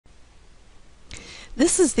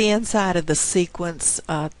This is the inside of the sequence.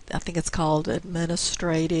 I think it's called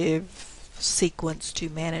Administrative Sequence to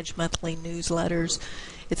Manage Monthly Newsletters.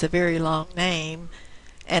 It's a very long name,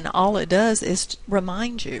 and all it does is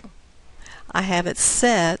remind you. I have it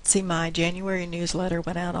set. See, my January newsletter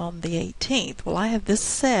went out on the 18th. Well, I have this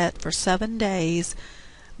set for 7 days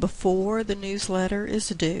before the newsletter is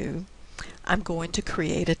due. I'm going to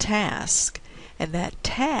create a task, and that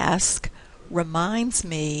task reminds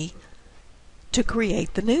me to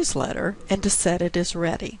create the newsletter and to set it as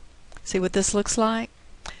ready. See what this looks like?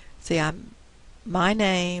 See, my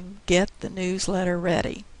name, get the newsletter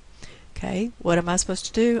ready. Okay, what am I supposed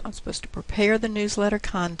to do? I'm supposed to prepare the newsletter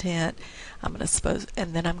content.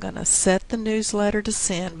 And then I'm going to set the newsletter to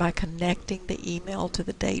send by connecting the email to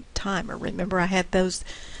the date timer. Remember, I had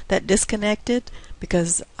that disconnected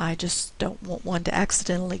because I just don't want one to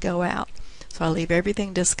accidentally go out. So I leave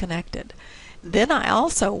everything disconnected. Then I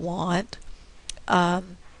also want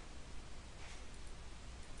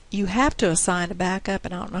you have to assign a backup,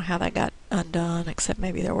 and I don't know how that got undone, except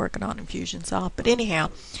maybe they're working on Infusionsoft. But anyhow,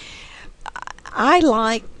 I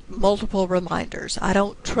like multiple reminders. I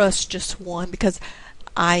don't trust just one because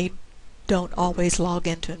I don't always log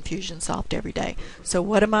into Infusionsoft every day. So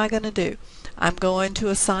what am I going to do? I'm going to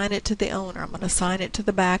assign it to the owner. I'm going to assign it to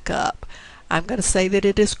the backup. I'm going to say that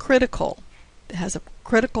it is critical. It has a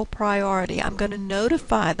critical priority. I'm going to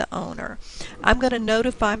notify the owner. I'm going to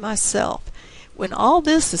notify myself. When all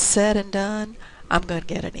this is said and done, I'm going to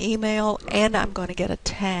get an email and I'm going to get a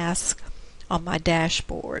task on my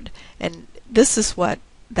dashboard. And this is what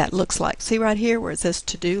that looks like. See right here where it says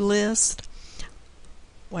to-do list?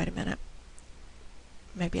 Wait a minute.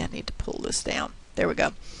 Maybe I need to pull this down. There we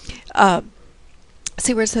go.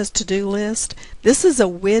 See where it says to-do list? This is a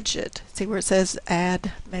widget. See where it says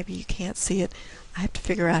add? Maybe you can't see it. I have to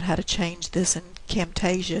figure out how to change this in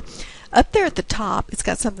Camtasia. Up there at the top, it's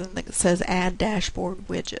got something that says add dashboard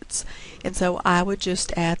widgets. And so I would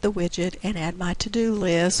just add the widget and add my to-do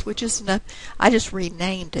list, which is enough. I just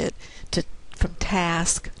renamed it from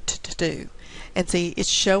task to to-do. And see, it's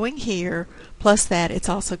showing here, plus that it's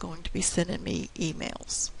also going to be sending me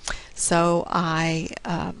emails. So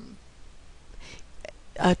a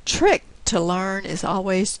trick to learn is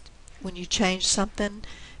always when you change something,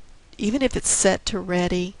 even if it's set to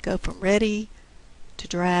ready, go from ready to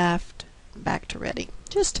draft, back to ready,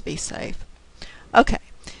 just to be safe. Okay,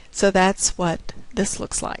 so that's what this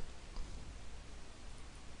looks like.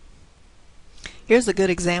 Here's a good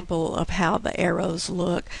example of how the arrows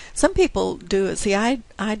look. Some people do it. See, I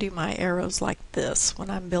do my arrows like this. When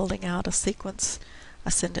I'm building out a sequence, I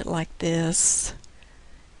send it like this.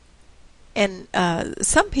 And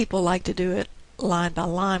some people like to do it line by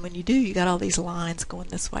line. When you do, you got all these lines going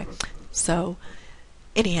this way. So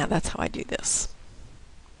anyhow, that's how I do this.